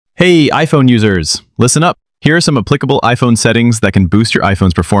Hey, iPhone users, listen up. Here are some applicable iPhone settings that can boost your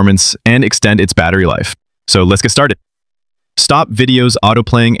iPhone's performance and extend its battery life. So let's get started. Stop videos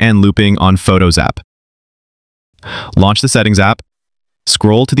autoplaying and looping on Photos app. Launch the Settings app.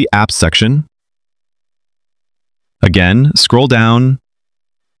 Scroll to the Apps section. Again, scroll down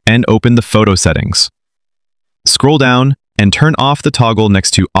and open the Photo settings. Scroll down and turn off the toggle next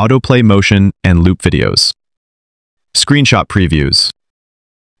to Autoplay Motion and Loop Videos. Screenshot Previews.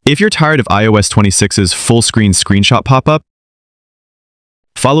 If you're tired of iOS 26's full-screen screenshot pop-up,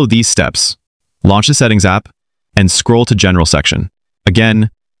 follow these steps. Launch the Settings app and scroll to General section. Again,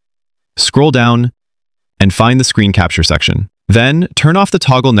 scroll down and find the Screen Capture section. Then, turn off the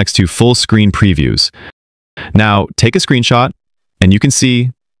toggle next to Full Screen Previews. Now, take a screenshot, and you can see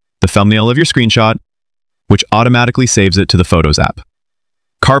the thumbnail of your screenshot, which automatically saves it to the Photos app.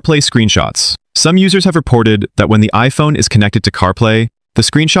 CarPlay Screenshots. Some users have reported that when the iPhone is connected to CarPlay, the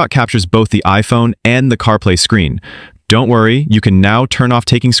screenshot captures both the iPhone and the CarPlay screen. Don't worry, you can now turn off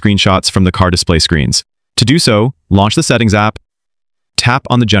taking screenshots from the car display screens. To do so, launch the Settings app, tap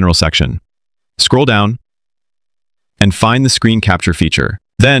on the General section, scroll down, and find the Screen Capture feature.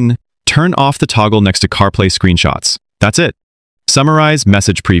 Then, turn off the toggle next to CarPlay Screenshots. That's it. Summarize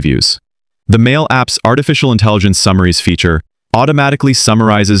Message Previews. The Mail app's Artificial Intelligence Summaries feature automatically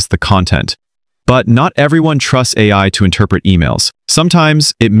summarizes the content. But not everyone trusts AI to interpret emails.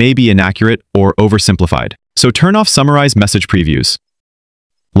 Sometimes it may be inaccurate or oversimplified. So turn off Summarize Message Previews.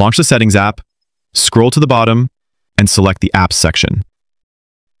 Launch the Settings app, scroll to the bottom, and select the Apps section.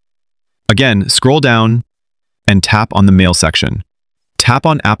 Again, scroll down and tap on the Mail section. Tap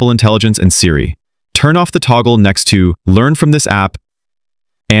on Apple Intelligence and Siri. Turn off the toggle next to Learn from this app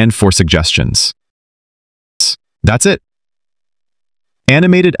and for suggestions. That's it.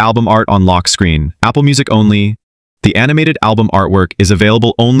 Animated album art on lock screen. Apple Music only. The animated album artwork is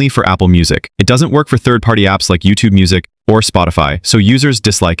available only for Apple Music. It doesn't work for third-party apps like YouTube Music or Spotify, so users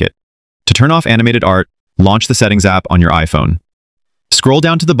dislike it. To turn off animated art, launch the Settings app on your iPhone. Scroll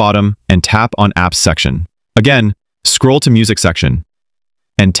down to the bottom and tap on Apps section. Again, scroll to Music section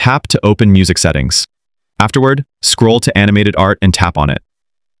and tap to open Music settings. Afterward, scroll to Animated art and tap on it.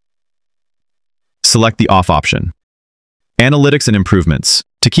 Select the Off option. Analytics and Improvements.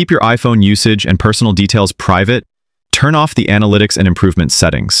 To keep your iPhone usage and personal details private, turn off the Analytics and Improvements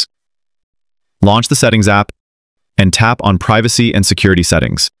settings. Launch the Settings app and tap on Privacy and Security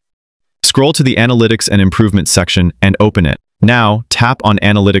settings. Scroll to the Analytics and Improvements section and open it. Now, tap on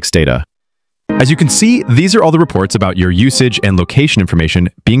Analytics data. As you can see, these are all the reports about your usage and location information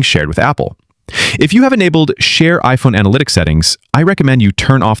being shared with Apple. If you have enabled Share iPhone Analytics settings, I recommend you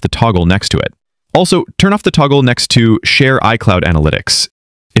turn off the toggle next to it. Also, turn off the toggle next to Share iCloud Analytics.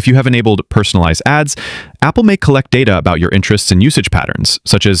 If you have enabled Personalized Ads, Apple may collect data about your interests and usage patterns,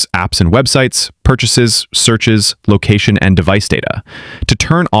 such as apps and websites, purchases, searches, location, and device data. To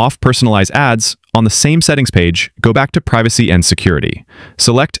turn off Personalized Ads, on the same settings page, go back to Privacy and Security.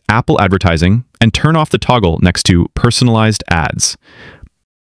 Select Apple Advertising and turn off the toggle next to Personalized Ads.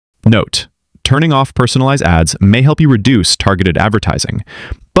 Note: turning off Personalized Ads may help you reduce targeted advertising,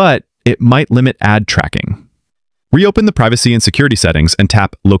 but it might limit ad tracking. Reopen the Privacy and Security settings and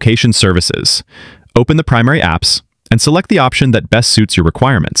tap Location Services. Open the primary apps and select the option that best suits your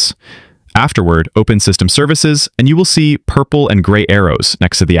requirements. Afterward, open System Services and you will see purple and gray arrows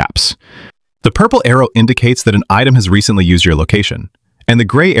next to the apps. The purple arrow indicates that an item has recently used your location, and the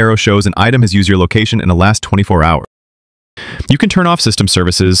gray arrow shows an item has used your location in the last 24 hours. You can turn off System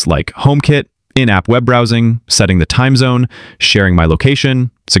Services like HomeKit, in-app web browsing, setting the time zone, sharing my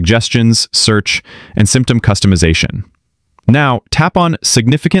location, suggestions, search, and symptom customization. Now, tap on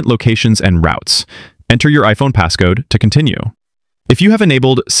Significant Locations and Routes. Enter your iPhone passcode to continue. If you have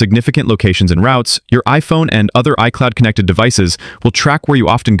enabled Significant Locations and Routes, your iPhone and other iCloud-connected devices will track where you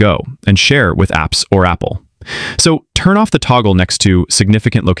often go and share with apps or Apple. So, turn off the toggle next to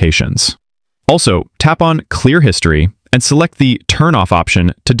Significant Locations. Also, tap on Clear History and select the Turn Off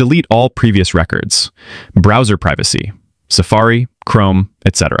option to delete all previous records, browser privacy, Safari, Chrome,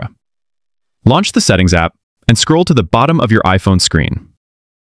 etc. Launch the Settings app and scroll to the bottom of your iPhone screen.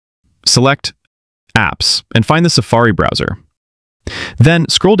 Select Apps and find the Safari browser. Then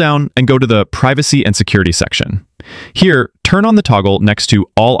scroll down and go to the Privacy and Security section. Here, turn on the toggle next to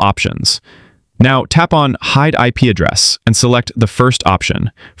All Options. Now tap on Hide IP Address and select the first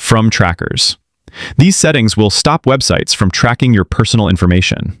option, From Trackers. These settings will stop websites from tracking your personal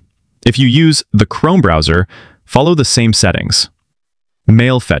information. If you use the Chrome browser, follow the same settings.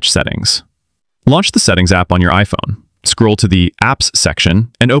 Mail Fetch settings. Launch the Settings app on your iPhone. Scroll to the Apps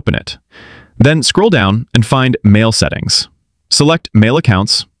section and open it. Then scroll down and find Mail Settings. Select Mail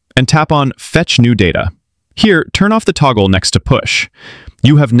Accounts and tap on Fetch New Data. Here, turn off the toggle next to Push.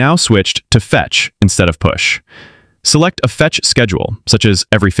 You have now switched to Fetch instead of Push. Select a fetch schedule, such as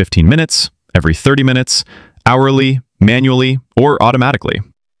every 15 minutes, every 30 minutes, hourly, manually, or automatically.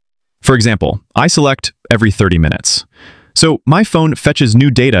 For example, I select every 30 minutes. So my phone fetches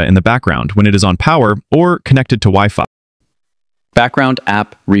new data in the background when it is on power or connected to Wi-Fi. Background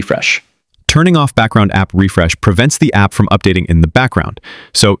app refresh. Turning off background app refresh prevents the app from updating in the background,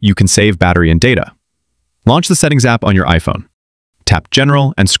 so you can save battery and data. Launch the Settings app on your iPhone. Tap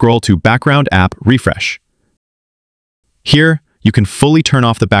General and scroll to Background App Refresh. Here, you can fully turn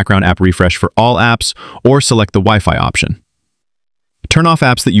off the background app refresh for all apps or select the Wi-Fi option. Turn off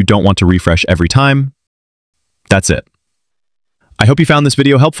apps that you don't want to refresh every time. That's it. I hope you found this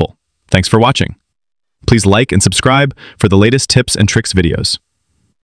video helpful. Thanks for watching. Please like and subscribe for the latest tips and tricks videos.